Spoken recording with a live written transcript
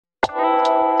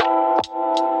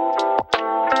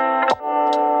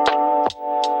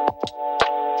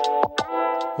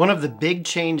One of the big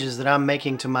changes that I'm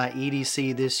making to my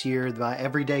EDC this year, my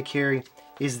everyday carry,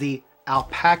 is the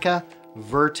Alpaka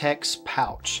Vertex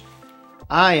pouch.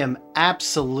 I am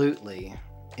absolutely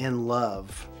in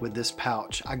love with this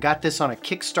pouch. I got this on a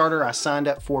Kickstarter I signed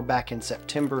up for back in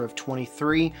September of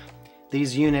 23.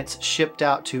 These units shipped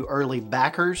out to early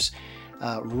backers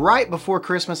right before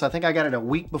Christmas. I think I got it a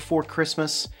week before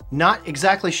Christmas. Not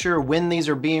exactly sure when these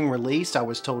are being released. I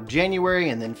was told January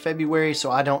and then February, so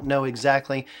I don't know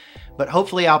exactly. But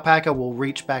hopefully Alpaka will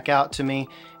reach back out to me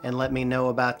and let me know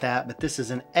about that. But this is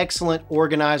an excellent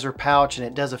organizer pouch, and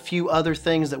it does a few other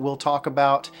things that we'll talk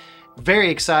about.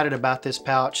 Very excited about this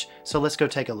pouch, so let's go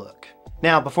take a look.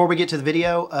 Now, before we get to the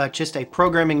video, just a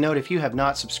programming note. If you have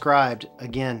not subscribed,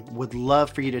 again, would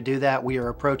love for you to do that. We are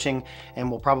approaching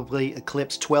and will probably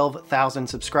eclipse 12,000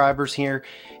 subscribers here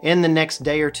in the next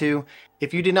day or two.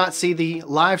 If you did not see the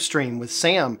live stream with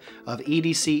Sam of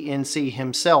EDC NC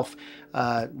himself,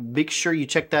 make sure you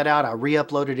check that out. I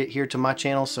re-uploaded it here to my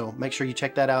channel, so make sure you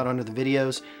check that out under the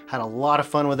videos. Had a lot of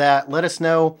fun with that.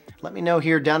 Let me know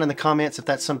here down in the comments if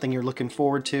that's something you're looking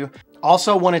forward to.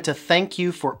 Also wanted to thank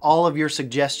you for all of your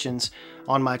suggestions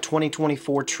on my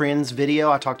 2024 trends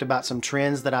video. I talked about some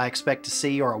trends that I expect to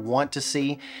see or want to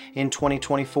see in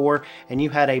 2024, and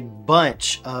you had a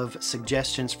bunch of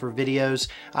suggestions for videos.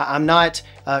 I'm not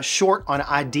short on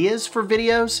ideas for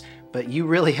videos, but you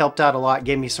really helped out a lot,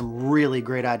 gave me some really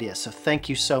great ideas. So thank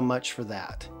you so much for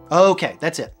that. Okay,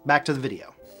 that's it. Back to the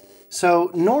video.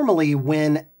 So normally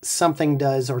when something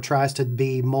does or tries to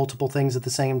be multiple things at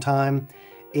the same time,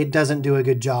 it doesn't do a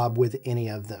good job with any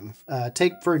of them.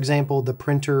 Take, for example, the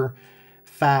printer,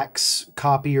 fax,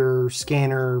 copier,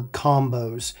 scanner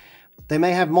combos. They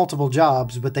may have multiple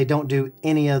jobs, but they don't do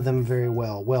any of them very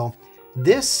well. Well,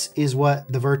 this is what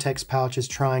the Vertex pouch is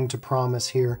trying to promise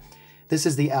here. This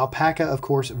is the Alpaka, of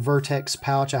course, Vertex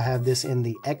pouch. I have this in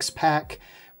the X pack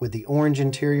with the orange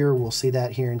interior. We'll see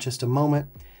that here in just a moment.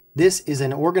 This is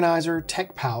an organizer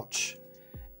tech pouch,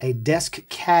 a desk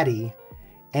caddy,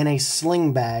 and a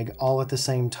sling bag all at the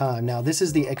same time. Now, this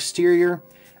is the exterior.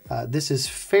 This is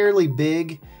fairly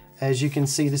big. As you can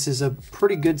see, this is a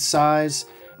pretty good size,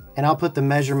 and I'll put the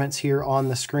measurements here on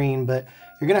the screen, but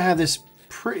you're gonna have this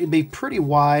be pretty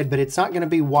wide, but it's not gonna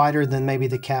be wider than maybe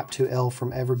the Cap 2L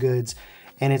from Evergoods,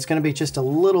 and it's gonna be just a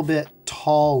little bit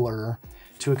taller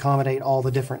to accommodate all the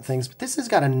different things. But this has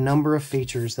got a number of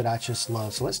features that I just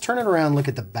love. So let's turn it around and look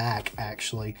at the back,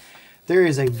 actually. There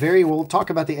is we'll talk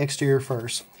about the exterior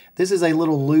first. This is a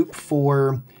little loop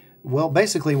for, well,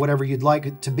 basically whatever you'd like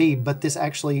it to be, but this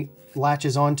actually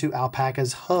latches onto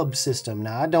Alpaka's hub system.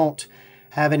 Now, I don't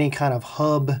have any kind of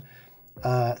hub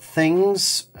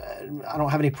things. I don't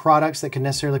have any products that can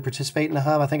necessarily participate in the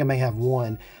hub. I think I may have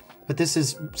one, but this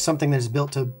is something that is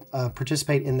built to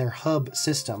participate in their hub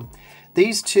system.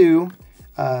 These two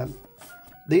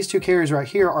carriers right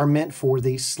here are meant for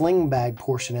the sling bag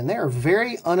portion, and they are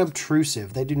very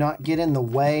unobtrusive. They do not get in the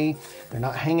way. They're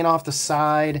not hanging off the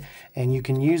side, and you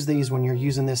can use these when you're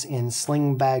using this in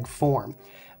sling bag form.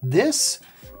 This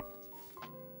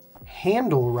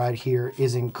handle right here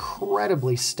is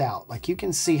incredibly stout. Like, you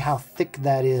can see how thick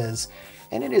that is,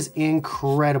 and it is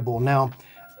incredible. Now,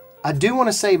 I do want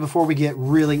to say before we get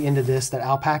really into this that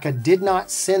Alpaka did not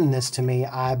send this to me.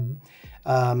 I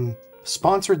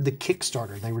sponsored the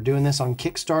Kickstarter. They were doing this on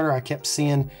Kickstarter. I kept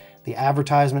seeing the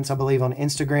advertisements, I believe, on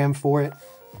Instagram for it.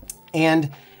 And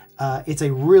it's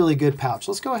a really good pouch.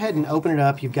 Let's go ahead and open it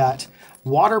up. You've got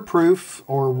waterproof,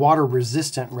 or water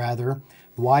resistant rather,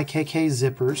 YKK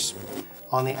zippers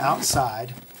on the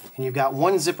outside. And you've got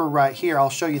one zipper right here. I'll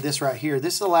show you this right here.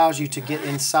 This allows you to get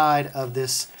inside of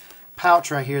this pouch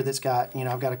right here that's got,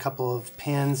 I've got a couple of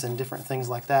pins and different things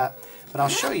like that. But I'll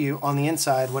show you on the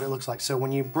inside what it looks like. So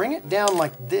when you bring it down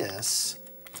like this,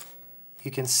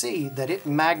 you can see that it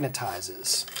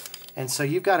magnetizes. And so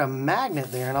you've got a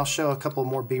magnet there, and I'll show a couple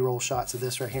more B-roll shots of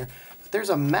this right here. But there's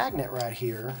a magnet right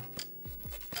here.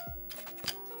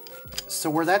 So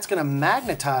where that's gonna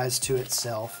magnetize to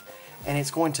itself, and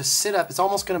it's going to sit up, it's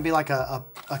almost gonna be like a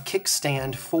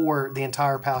kickstand for the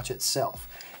entire pouch itself.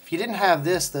 If you didn't have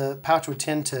this, the pouch would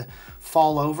tend to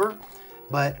fall over.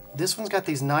 But this one's got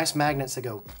these nice magnets that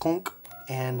go clunk,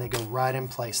 and they go right in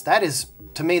place. That is,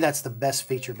 to me, that's the best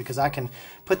feature, because I can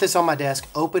put this on my desk,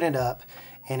 open it up,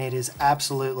 and it is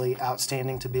absolutely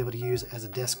outstanding to be able to use as a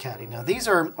desk caddy. Now,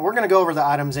 we're gonna go over the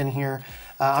items in here.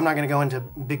 I'm not gonna go into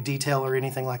big detail or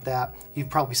anything like that. You've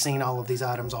probably seen all of these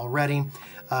items already,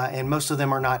 and most of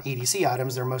them are not EDC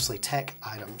items, they're mostly tech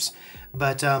items.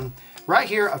 But right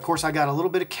here, of course, I got a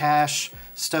little bit of cash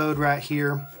stowed right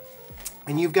here.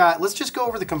 And you've got, let's just go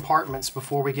over the compartments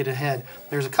before we get ahead.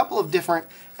 There's a couple of different,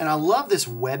 and I love this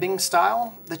webbing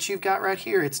style that you've got right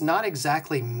here. It's not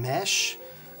exactly mesh,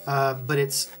 but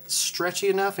it's stretchy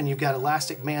enough, and you've got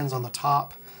elastic bands on the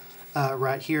top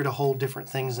right here to hold different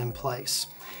things in place.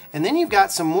 And then you've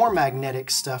got some more magnetic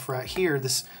stuff right here.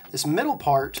 This middle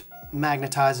part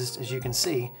magnetizes, as you can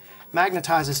see,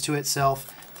 magnetizes to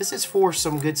itself. This is for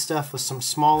some good stuff with some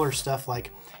smaller stuff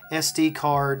like SD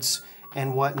cards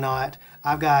and whatnot.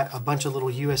 I've got a bunch of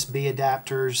little USB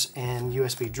adapters and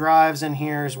USB drives in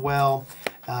here as well.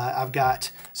 I've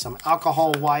got some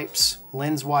alcohol wipes,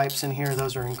 lens wipes in here.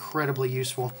 Those are incredibly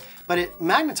useful. But it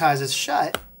magnetizes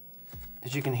shut,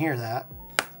 as you can hear that.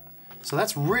 So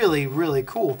that's really, really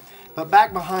cool. But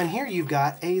back behind here, you've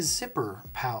got a zipper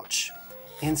pouch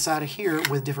inside of here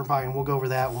with different pockets, and we'll go over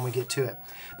that when we get to it.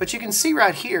 But you can see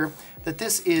right here that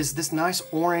this is this nice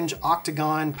orange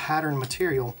octagon pattern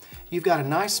material. You've got a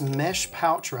nice mesh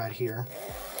pouch right here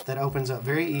that opens up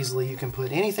very easily. You can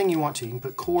put anything you want to. You can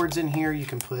put cords in here. You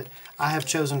can put, I have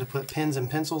chosen to put pens and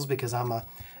pencils because I'm a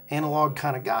analog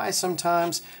kind of guy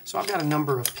sometimes. So I've got a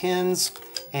number of pens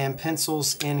and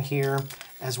pencils in here,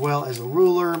 as well as a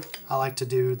ruler. I like to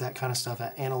do that kind of stuff,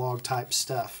 analog type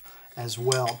stuff as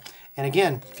well. And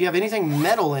again, if you have anything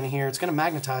metal in here, it's going to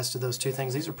magnetize to those two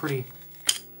things. Those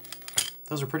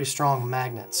are pretty strong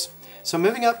magnets. So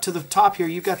moving up to the top here,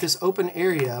 you've got this open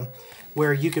area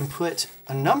where you can put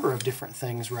a number of different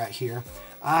things right here.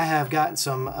 I have gotten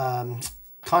some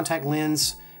contact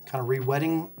lens kind of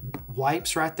re-wetting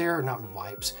wipes right there, or not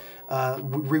wipes,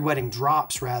 re-wetting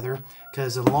drops rather,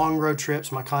 because in long road trips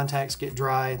my contacts get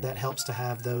dry. That helps to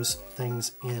have those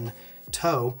things in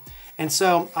tow. And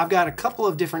so I've got a couple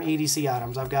of different EDC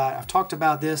items. I've talked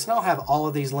about this, and I'll have all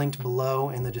of these linked below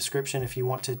in the description if you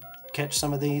want to catch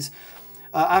some of these.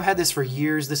 I've had this for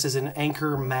years. This is an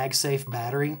Anker MagSafe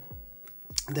battery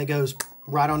that goes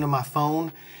right onto my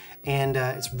phone, and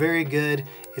it's very good.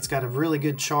 It's got a really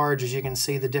good charge. As you can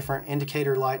see, the different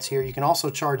indicator lights here. You can also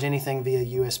charge anything via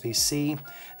USB-C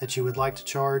that you would like to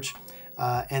charge.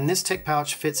 And this tech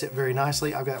pouch fits it very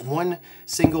nicely. I've got one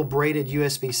single braided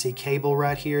USB-C cable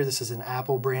right here. This is an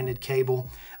Apple branded cable.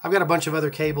 I've got a bunch of other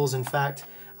cables. In fact,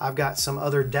 I've got some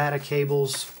other data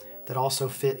cables that also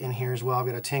fit in here as well. I've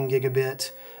got a 10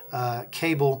 gigabit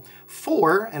cable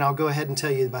for, and I'll go ahead and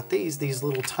tell you about these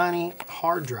little tiny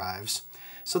hard drives.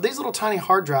 So these little tiny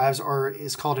hard drives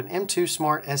is called an M2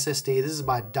 Smart SSD. This is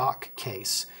by Dock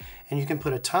Case. And you can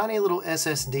put a tiny little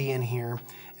SSD in here.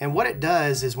 And what it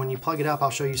does is when you plug it up, I'll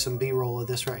show you some B-roll of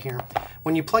this right here.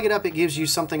 When you plug it up, it gives you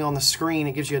something on the screen.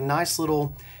 It gives you a nice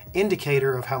little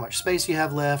indicator of how much space you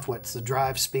have left, what's the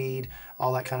drive speed,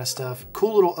 all that kind of stuff.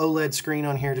 Cool little OLED screen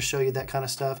on here to show you that kind of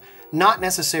stuff. Not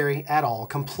necessary at all,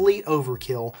 complete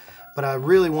overkill, but I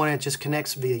really want it. Just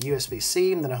connects via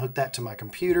USB-C, and then I hook that to my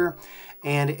computer.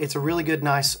 And it's a really good,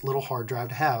 nice little hard drive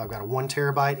to have. I've got a 1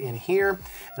 terabyte in here,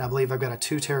 and I believe I've got a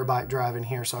 2 terabyte drive in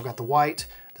here. So I've got the white,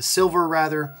 the silver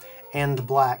rather, and the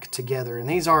black together. And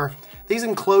these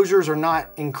enclosures are not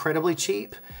incredibly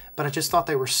cheap, but I just thought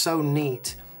they were so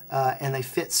neat, and they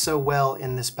fit so well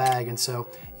in this bag. And so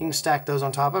you can stack those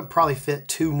on top. I'd probably fit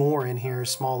 2 more in here,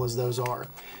 as small as those are.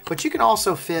 But you can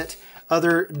also fit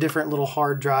other different little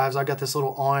hard drives. I've got this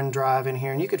little ON drive in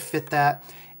here, and you could fit that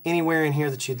anywhere in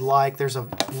here that you'd like. There's a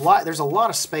lot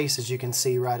of space, as you can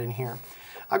see right in here.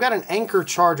 I've got an Anker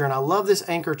charger, and I love this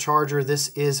Anker charger. This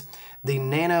is the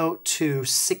Nano 2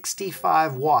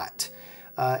 65 watt.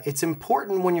 It's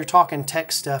important when you're talking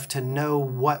tech stuff to know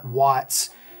what watts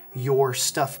your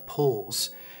stuff pulls.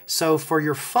 So for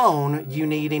your phone, you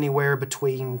need anywhere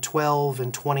between 12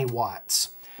 and 20 watts.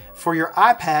 For your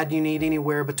iPad, you need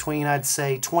anywhere between, I'd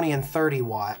say, 20 and 30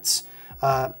 watts.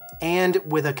 And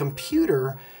with a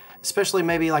computer, especially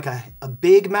maybe like a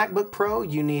big MacBook Pro,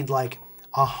 you need like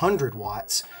 100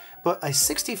 watts. But a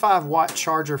 65 watt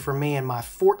charger for me and my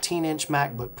 14-inch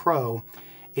MacBook Pro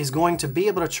is going to be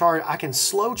able to charge. I can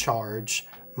slow charge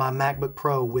my MacBook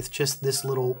Pro with just this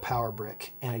little power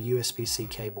brick and a USB-C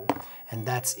cable, and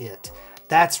that's it.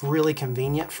 That's really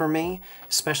convenient for me,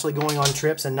 especially going on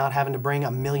trips and not having to bring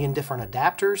a million different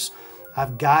adapters.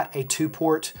 I've got a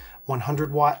 2-port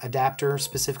 100 watt adapter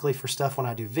specifically for stuff when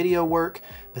I do video work,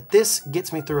 but this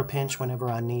gets me through a pinch whenever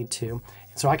I need to.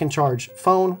 So I can charge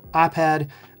phone, iPad,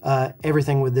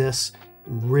 everything with this.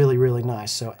 Really, really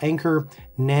nice. So Anker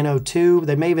Nano 2,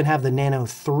 they may even have the Nano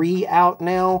 3 out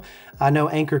now. I know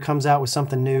Anker comes out with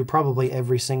something new probably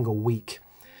every single week.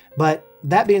 But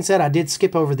that being said, I did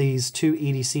skip over these 2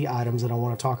 EDC items that I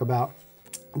want to talk about.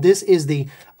 This is the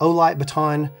Olight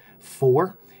Baton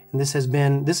 4. And this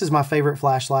is my favorite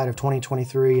flashlight of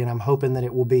 2023, and I'm hoping that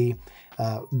it will be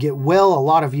get a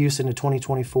lot of use into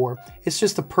 2024. It's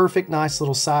just the perfect, nice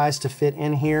little size to fit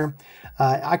in here.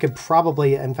 I could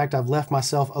probably, in fact, I've left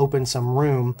myself open some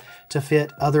room to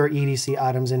fit other EDC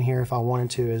items in here if I wanted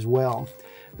to as well.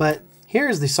 But here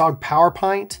is the SOG Power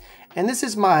Pint, and this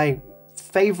is my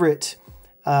favorite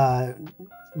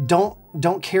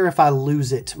don't care if I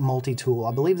lose it multi-tool.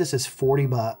 I believe this is 40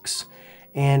 bucks.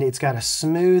 And it's got a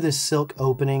smooth as silk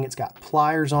opening. It's got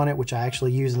pliers on it, which I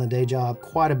actually use in the day job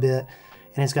quite a bit.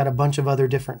 And it's got a bunch of other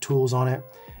different tools on it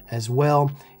as well.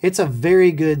 It's a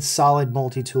very good, solid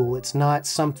multi-tool. It's not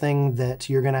something that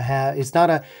you're gonna have, it's not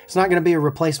gonna be a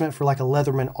replacement for like a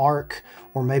Leatherman Arc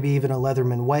or maybe even a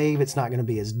Leatherman Wave. It's not gonna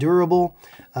be as durable,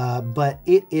 but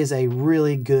it is a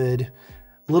really good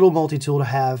little multi-tool to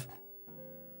have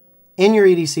in your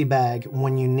EDC bag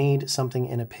when you need something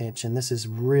in a pinch. And this is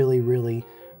really, really,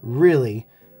 really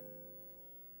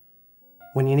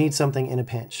when you need something in a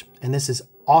pinch. And this is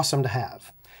awesome to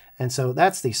have. And so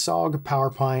that's the SOG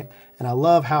Power Pint. And I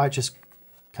love how it just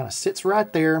kind of sits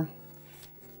right there.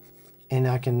 And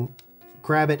I can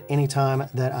grab it anytime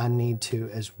that I need to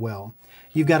as well.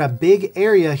 You've got a big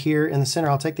area here in the center.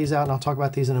 I'll take these out and I'll talk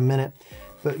about these in a minute.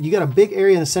 But you got a big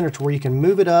area in the center to where you can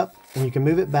move it up and you can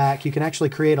move it back. You can actually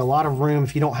create a lot of room.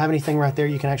 If you don't have anything right there,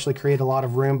 you can actually create a lot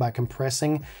of room by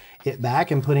compressing it back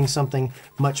and putting something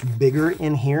much bigger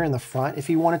in here in the front if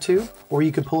you wanted to. Or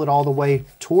you could pull it all the way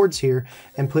towards here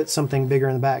and put something bigger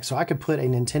in the back. So I could put a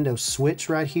Nintendo Switch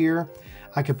right here.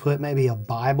 I could put maybe a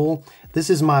Bible. This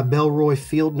is my Belroy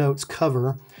Field Notes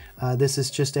cover. This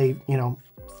is just a,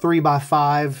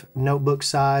 3x5 notebook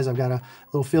size. I've got a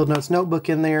little Field Notes notebook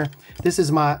in there. This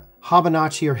is my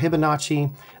Hibonacci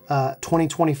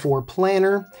 2024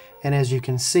 planner. And as you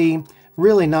can see,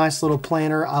 really nice little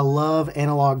planner. I love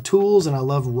analog tools and I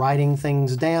love writing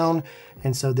things down.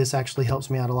 And so this actually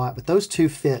helps me out a lot. But those two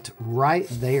fit right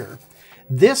there.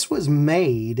 This was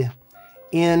made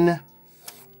in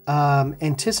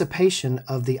anticipation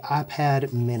of the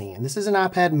iPad Mini. And this is an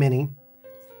iPad Mini.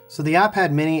 So the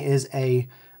iPad Mini is a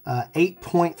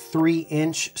 8.3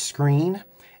 inch screen.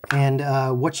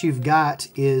 And what you've got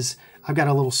is, I've got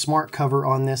a little smart cover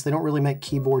on this. They don't really make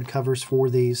keyboard covers for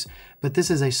these, but this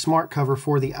is a smart cover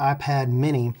for the iPad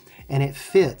Mini, and it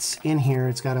fits in here.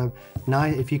 It's got a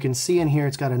nice, if you can see in here,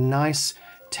 it's got a nice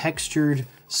textured,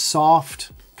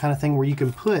 soft kind of thing where you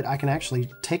can put, I can actually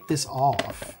take this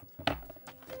off.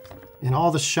 In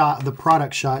all the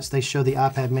product shots, they show the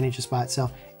iPad Mini just by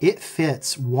itself. It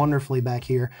fits wonderfully back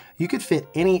here. You could fit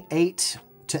any 8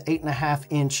 to 8.5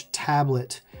 inch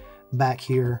tablet back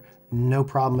here, no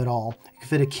problem at all. You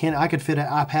could fit I could fit an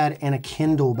iPad and a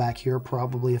Kindle back here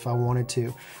probably if I wanted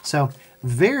to. So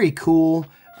very cool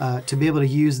to be able to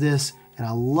use this. And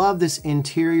I love this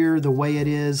interior the way it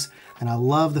is. And I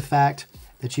love the fact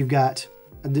that you've got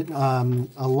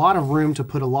a lot of room to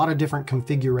put a lot of different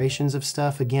configurations of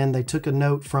stuff. Again, they took a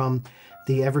note from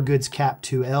the Evergoods Cap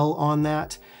 2L on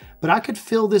that. But I could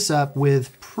fill this up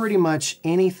with pretty much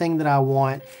anything that I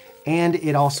want. And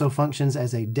it also functions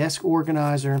as a desk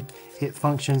organizer. It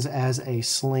functions as a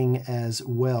sling as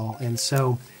well. And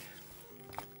so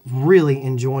really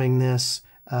enjoying this.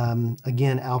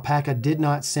 Again, Alpaka did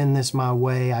not send this my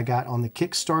way. I got on the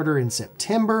Kickstarter in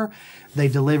September. They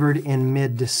delivered in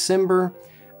mid-December.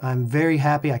 I'm very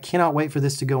happy. I cannot wait for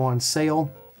this to go on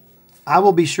sale. I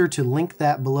will be sure to link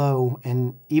that below,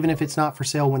 and even if it's not for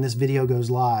sale when this video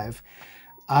goes live,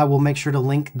 I will make sure to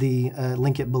link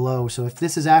it below. So if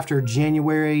this is after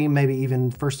January, maybe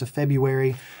even 1st of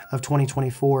February of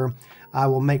 2024, I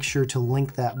will make sure to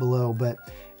link that below. But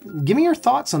give me your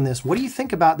thoughts on this. What do you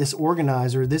think about this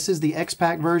organizer? This is the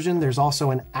X-Pac version. There's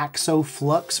also an Axo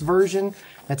Flux version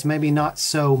that's maybe not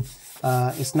so,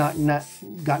 it's not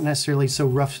got necessarily so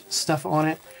rough stuff on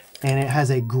it. And it has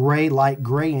a gray, light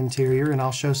gray interior, and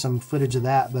I'll show some footage of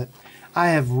that. But I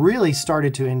have really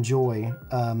started to enjoy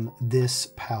this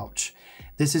pouch.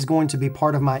 This is going to be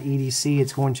part of my EDC.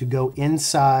 It's going to go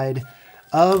inside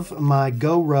of my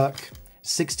Go Ruck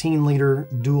 16-liter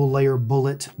dual layer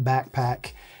bullet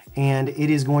backpack, and it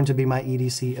is going to be my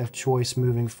EDC of choice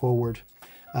moving forward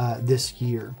this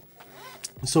year.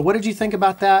 So what did you think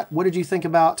about that? What did you think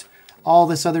about all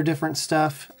this other different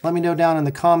stuff? Let me know down in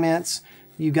the comments.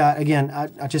 You got, again,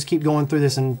 I just keep going through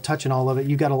this and touching all of it.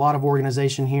 You've got a lot of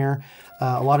organization here,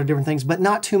 a lot of different things, but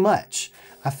not too much.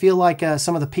 I feel like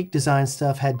some of the Peak Design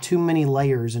stuff had too many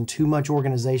layers and too much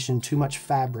organization, too much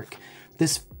fabric.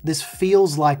 This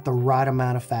feels like the right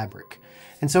amount of fabric.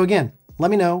 And so again, let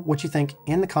me know what you think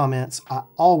in the comments. I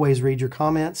always read your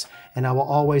comments, and I will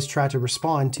always try to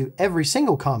respond to every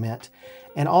single comment.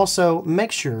 And also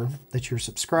make sure that you're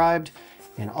subscribed,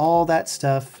 and all that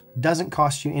stuff doesn't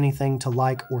cost you anything to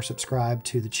like or subscribe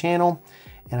to the channel.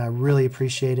 And I really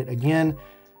appreciate it. Again,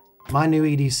 my new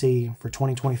EDC for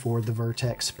 2024, the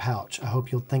Vertex pouch. I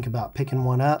hope you'll think about picking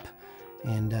one up,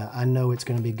 and I know it's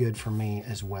going to be good for me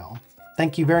as well.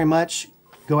 Thank you very much.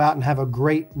 Go out and have a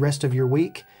great rest of your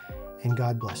week, and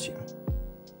God bless you.